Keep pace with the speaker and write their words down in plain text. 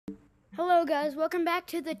Hello guys, welcome back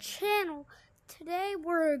to the channel. Today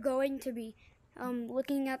we're going to be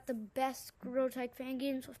looking at the best Gorilla Tag fan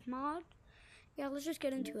games with mod. Yeah, let's just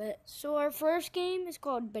get into it. So our first game is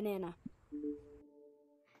called Banana.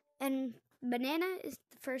 And Banana is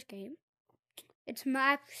the first game. It's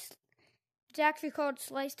actually called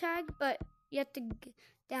Slice Tag, but you have to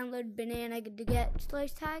download Banana to get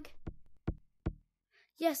Slice Tag.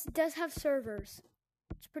 Yes, it does have servers.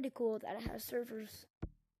 It's pretty cool that it has servers.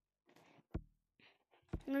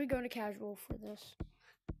 I'm going to go to casual for this.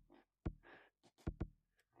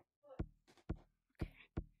 Okay.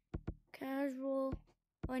 Casual.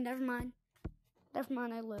 Oh, never mind. Never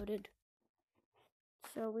mind, I loaded.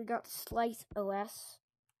 So we got Slice OS.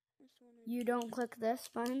 You don't click this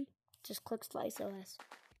button, just click Slice OS.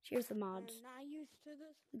 Here's the mods. I'm not used to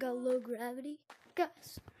this. We got low gravity.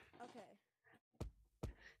 Guys. Okay.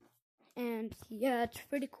 And yeah, it's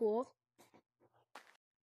pretty cool.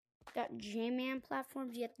 Got J-Man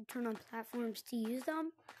platforms. You have to turn on platforms to use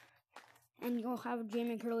them. And you'll have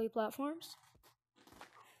J-Man curly platforms.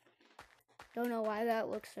 Don't know why that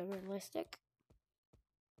looks so realistic.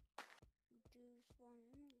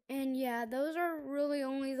 And yeah, those are really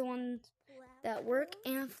only the ones that work,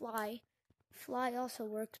 and Fly. Fly also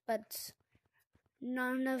works, but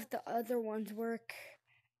none of the other ones work.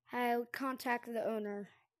 I would contact the owner.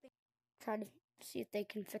 Try to see if they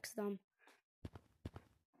can fix them.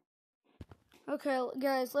 Okay,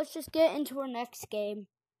 guys, let's just get into our next game.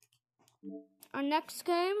 Our next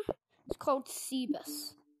game is called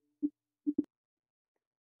Cebus.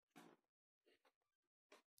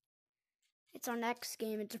 It's our next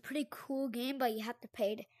game. It's a pretty cool game, but you have to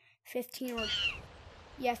pay $15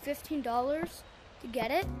 to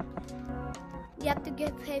get it. You have to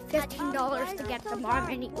pay $15 to get the mod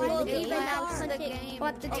and equal the game.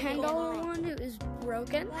 But the $10 one is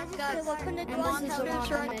broken. And this is the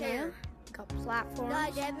mod menu. Got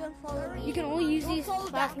platforms. You can only use these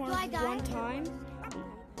platforms one time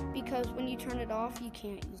because when you turn it off, you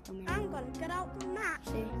can't use them anymore. I'm gonna get out the map.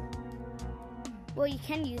 See? Well, you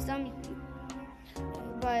can use them,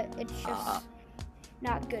 but it's just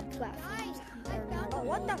not good platforms. Oh,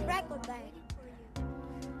 what the frick was that?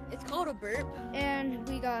 It's called a burp. And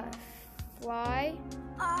we got Fly.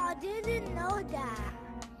 I didn't know that.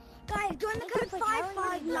 Guys, join the code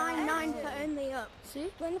 5599 for only up. See?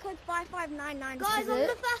 Join the code 5599. This Guys, is I'm it.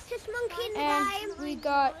 the fastest monkey in the And game. we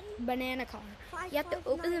got Banana Car. You have to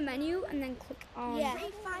open the menu and then click on,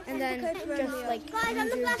 and then just like Guys, I'm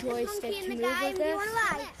use the your fastest joystick monkey to in the move game. with Do you this. want to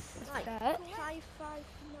like? Like that.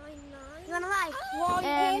 5599. You want to like? Well,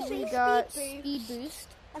 And we got Speed Boost.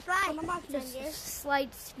 That's right. Just a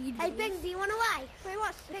slight speed Hey, boost. Pink, do you want to like? Wait,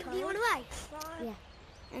 what? Pink, do you want to like? Yeah.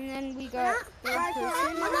 And then we got third person.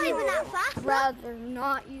 I'm not even that fast. Rather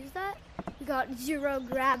not use that. We got zero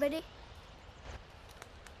gravity.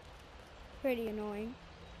 Pretty annoying.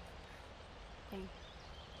 Dang.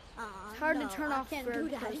 It's hard to turn off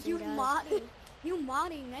third person, You guys. modding. You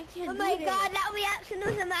modding. I can't do my god, that reaction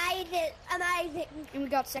was amazing. Amazing. And we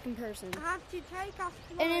got second person. I have to take off.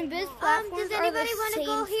 And in this platforms does are anybody the want to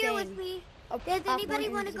go same here thing. with me? Oh, Does anybody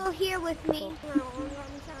want to go here with me?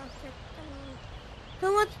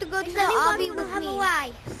 Who wants to go to the lobby with me? Have a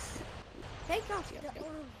wife? Take off your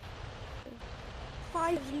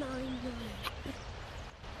 599.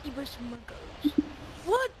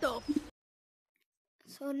 What the?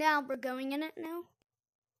 So now we're going in it now.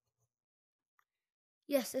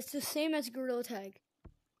 Yes, it's the same as Gorilla Tag.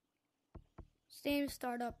 Same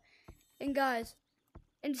startup. And guys,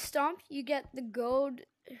 in Stomp you get the gold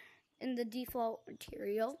in the default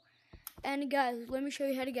material. And guys, let me show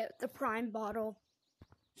you how to get the Prime bottle.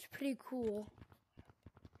 It's pretty cool.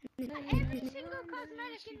 Every single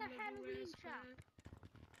cosmetic in the Halloween shop.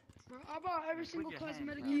 I bought every single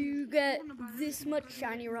cosmetic. You get this much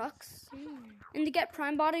shiny rocks. And to get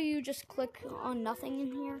Prime bottle, you just click on nothing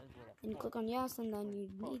in here. And you click on yes, and then you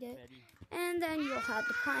need it. And then you'll have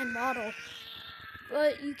the Prime bottle.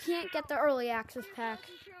 But you can't get the early access pack.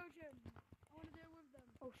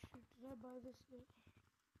 Oh shoot, did I buy this bit?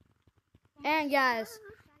 And guys,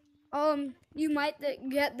 you might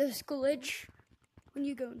get this glitch when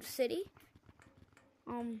you go in city.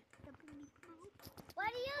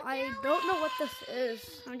 I don't know what this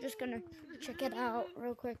is. I'm just gonna check it out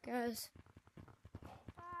real quick, guys.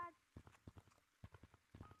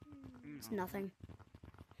 It's nothing.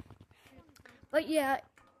 But yeah,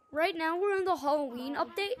 right now we're in the Halloween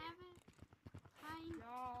update.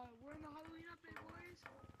 We're in the Halloween update, boys.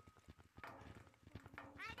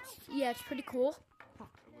 Yeah, it's pretty cool.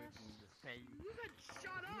 You got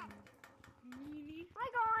shut up, meanie. Hi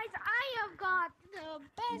guys, I have got the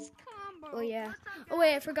best combo. Oh yeah. Oh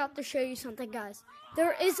wait, I forgot to show you something, guys.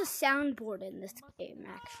 There is a soundboard in this game,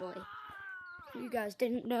 actually. You guys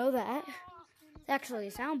didn't know that. It's actually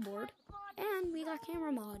a soundboard, and we got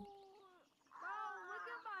camera mod.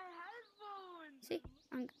 See,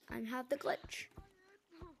 I have the glitch.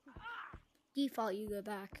 Default, you go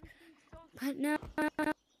back. But now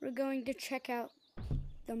we're going to check out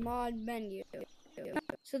the mod menu.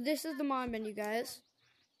 So this is the mod menu, guys.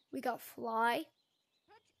 We got fly.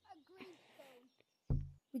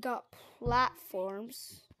 We got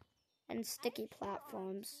platforms and sticky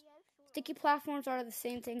platforms. Sticky platforms are the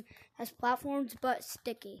same thing as platforms, but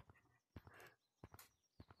sticky.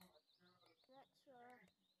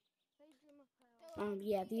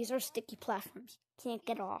 Yeah, these are sticky platforms. Can't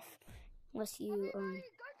get off unless you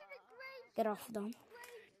get off of them.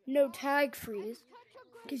 No tag freeze,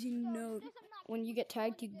 because you know when you get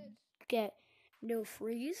tagged, you get no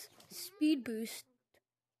freeze. Speed boost.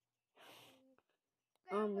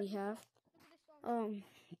 We have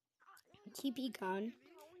TP gun.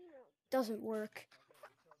 Doesn't work.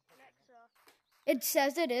 It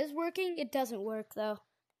says it is working. It doesn't work though.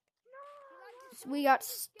 So we got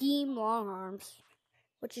steam long arms,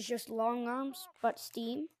 which is just long arms but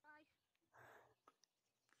steam.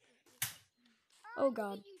 Oh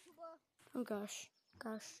god. Oh gosh. How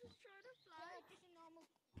do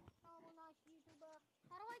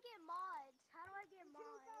I get mods?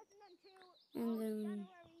 And then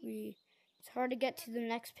it's hard to get to the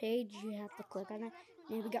next page. You have to click on it.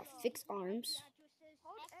 And we got fixed arms.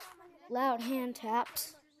 Loud hand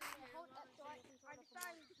taps.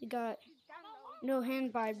 We got no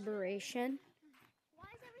hand vibration. Why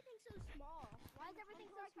is everything so small? Why is everything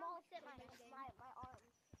so small except my arms?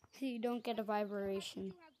 So you don't get a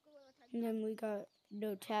vibration. And then we got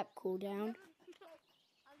no tap cooldown.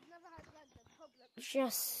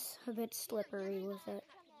 Just a bit slippery with it.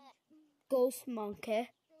 Ghost monkey.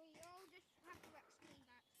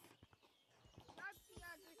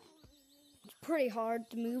 It's pretty hard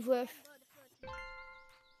to move with.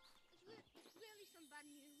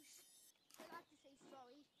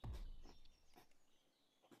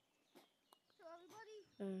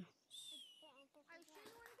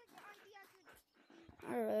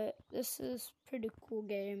 Alright, this is pretty cool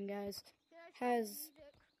game, guys.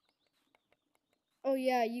 Oh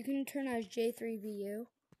yeah, you can turn as J3VU.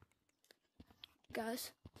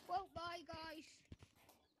 Guys. Well, bye guys.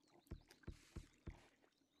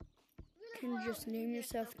 Can you just name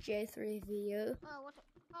yourself J3VU?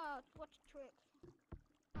 What's a trick?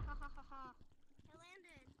 Ha ha ha ha ha. Hey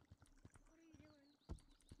Landon, what are you doing?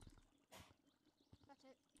 That's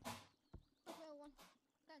it. Okay, one.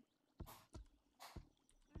 Done.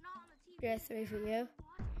 You're not on the TV. J3VU.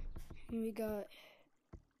 And we got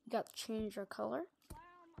to change our color. Why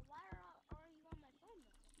are you on my phone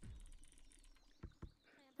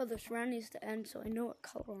though? Oh, this round needs to end so I know what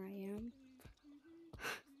color I am.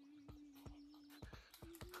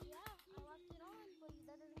 Yeah, I left it on, but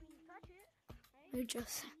that doesn't mean you touch it. Right? I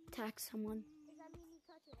just attacked someone. Does that mean you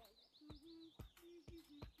touch it?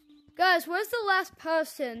 Guys, where's the last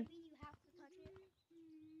person? Maybe you have to touch it.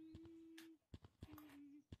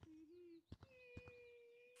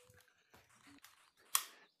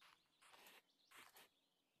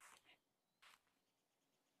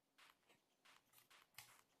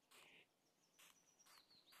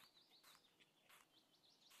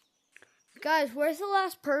 Guys, where's the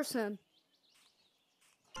last person?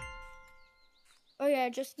 Oh yeah,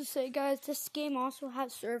 just to say, guys, this game also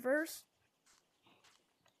has servers.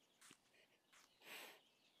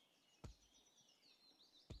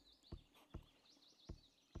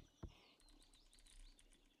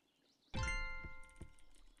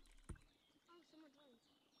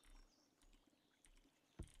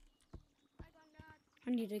 I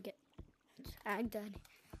need to get tagged. I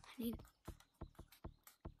need.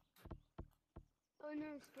 Oh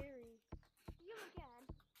no, scary. You again.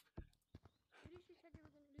 Maybe she said you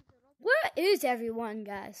were going to lose your rope. Where is everyone,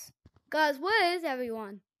 guys? Guys, where is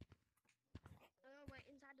everyone? We're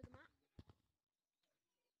inside of the map.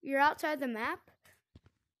 You're outside the map?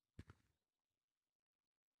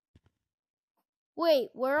 Wait,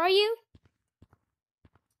 where are you?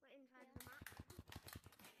 We're inside of the map.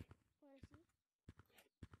 Where is he?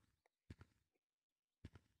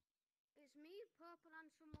 It's me, Purple, and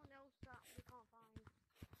someone else that we can't find.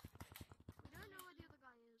 We don't know where the other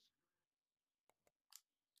guy is.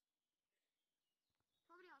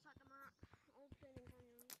 Probably outside the map. Or training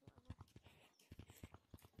canyons, whatever.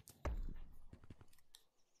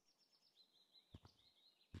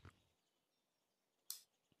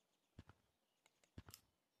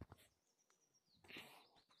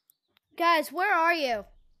 Guys, where are you?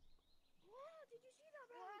 Wow, did you see that?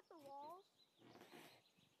 We're at the walls.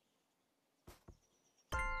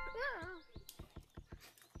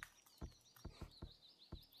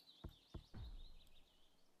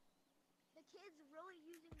 The kid's really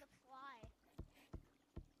using the fly.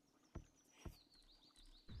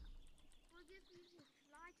 We're just using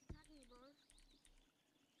fly to tag me, bro.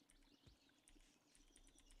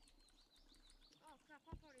 Oh crap,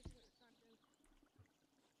 I probably shouldn't have tagged him.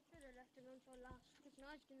 Should have left him until last, because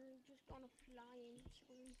now he's gonna just go on a flying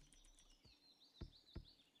spree.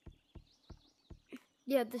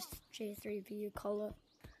 Yeah, this is J3 view color.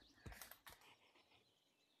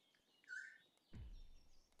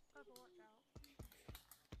 Purple, watch out.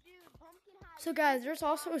 Dude, Pumpkin has. So guys, there's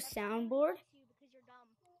also a soundboard. You because you're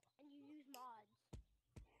dumb and you use mods.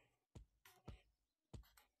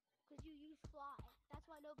 Because you use fly. That's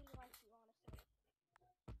why nobody likes you, honestly.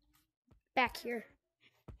 Back here.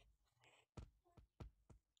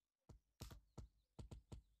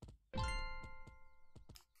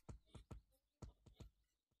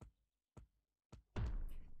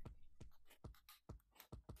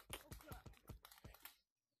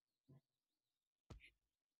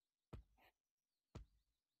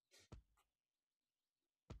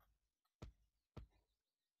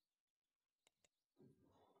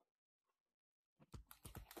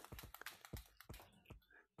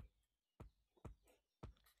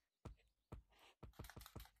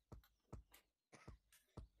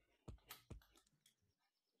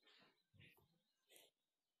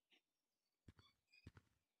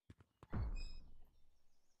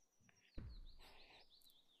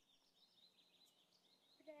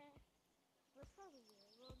 That's probably it.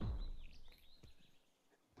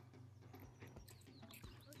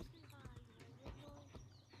 Let's see how I know it, boy.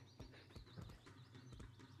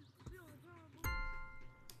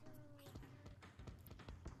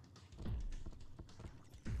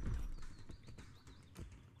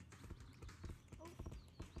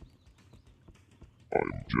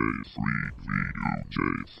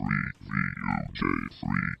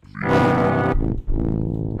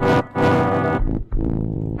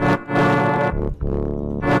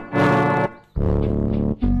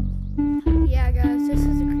 Yeah, guys, this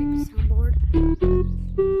is a creepy soundboard.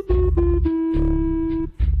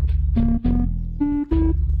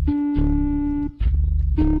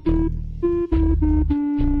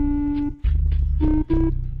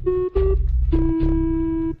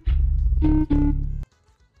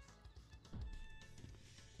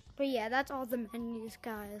 But yeah, that's all the menus,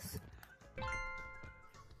 guys.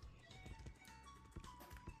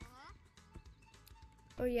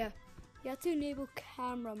 Oh yeah, you have to enable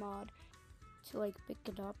camera mod to like pick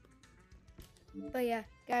it up. But yeah,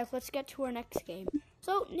 guys, let's get to our next game.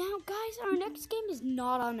 So now, guys, our next game is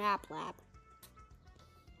not on App Lab.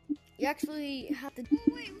 You actually have to do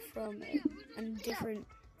it from a different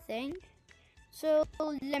thing. So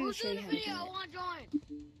let me show you how to do it.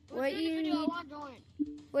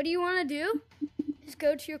 What do you want to do? Just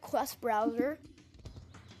go to your Quest browser.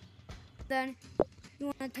 Then you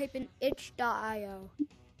want to type in itch.io.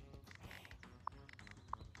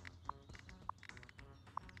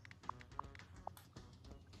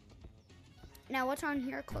 Now what's on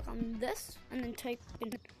here, click on this and then type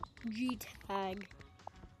in G-tag.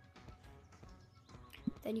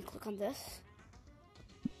 Then you click on this,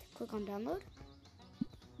 click on download,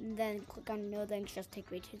 and then click on no, then just take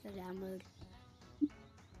me to the download.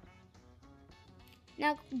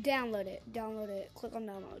 Now download it, click on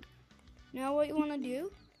download. Now what you want to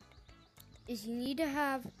do is you need to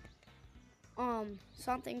have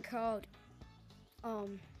something called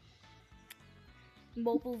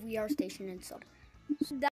mobile VR station installed.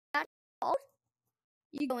 So that's all.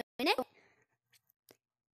 You go in it,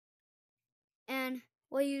 and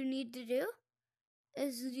what you need to do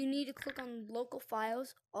is you need to click on local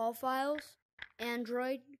files, all files,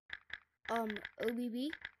 Android, OBB,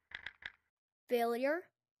 failure.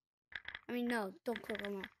 No, don't click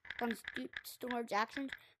on that. Click on storage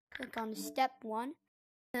actions, click on step 1,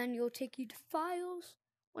 then you'll take you to files.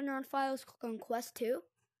 When you're on files, click on Quest 2,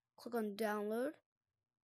 click on download,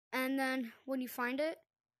 and then when you find it,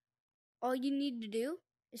 all you need to do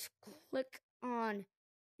is click on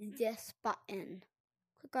this button.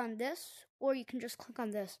 Click on this, or you can just click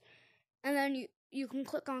on this. And then you can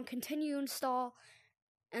click on continue install,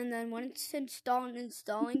 and then when it's installed and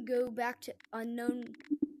installing, go back to unknown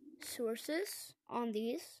sources on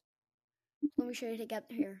these. Let me show you to get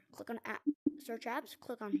here. Click on app, search apps,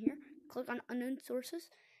 click on here, click on unknown sources,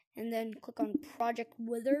 and then click on Project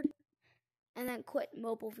Withered, and then quit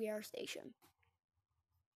mobile VR station.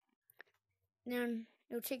 Then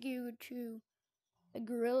it'll take you to a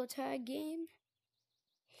gorilla tag game.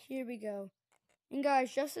 Here we go. And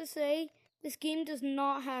guys, just to say, this game does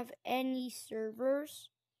not have any servers,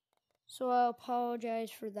 so I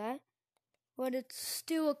apologize for that. But it's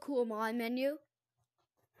still a cool mod menu.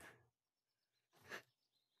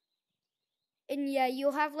 And yeah,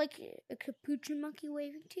 you'll have like a capuchin monkey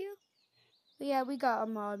waving to you. But yeah, we got a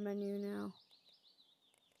mod menu now.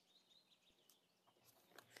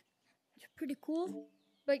 It's pretty cool.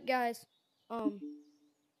 But guys, all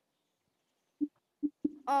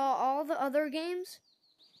the other games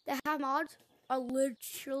that have mods are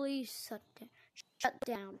literally shut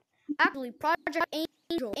down. Actually, Project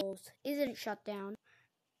Angels isn't shut down,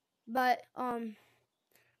 but I'm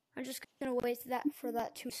just gonna wait for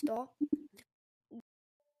that to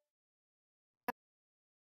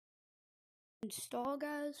install,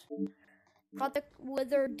 guys. Project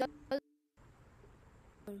Wither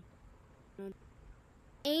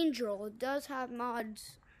Angel does have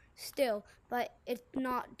mods still, but it's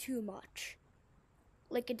not too much.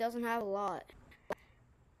 Like, it doesn't have a lot.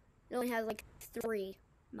 It only has like 3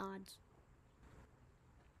 mods.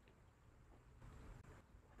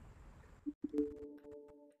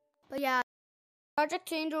 But yeah,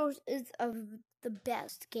 Project Angels is the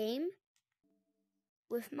best game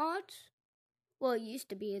with mods. Well, it used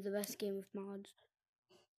to be the best game with mods.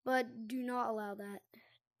 But do not allow that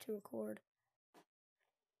to record.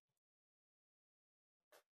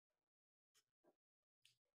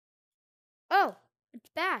 Oh, it's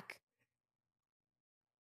back.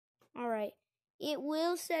 Alright. It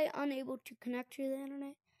will say unable to connect to the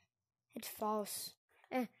internet. It's false.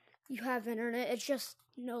 You have internet. It's just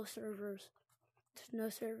no servers. There's no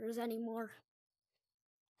servers anymore.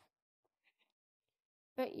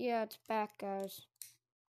 But yeah, it's back, guys.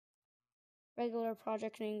 Regular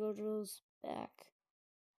Project Angels back.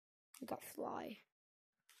 We got Fly.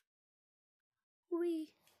 Wee.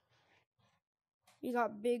 We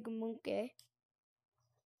got Big Monkey.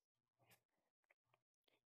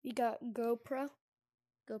 We got GoPro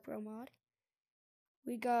mod.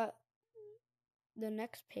 We got the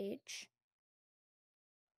next page.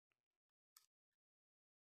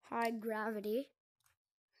 High gravity.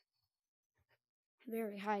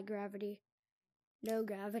 Very high gravity. No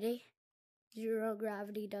gravity. 0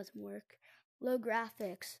 gravity doesn't work. Low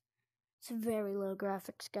graphics. It's very low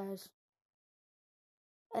graphics, guys.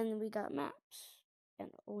 And then we got maps. And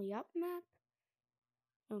only up map?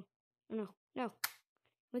 No.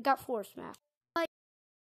 We got forest map.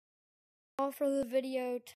 All for the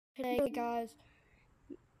video today, guys.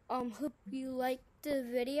 Hope you liked the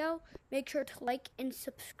video. Make sure to like and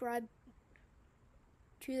subscribe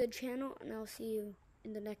to the channel, and I'll see you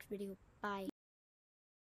in the next video. Bye.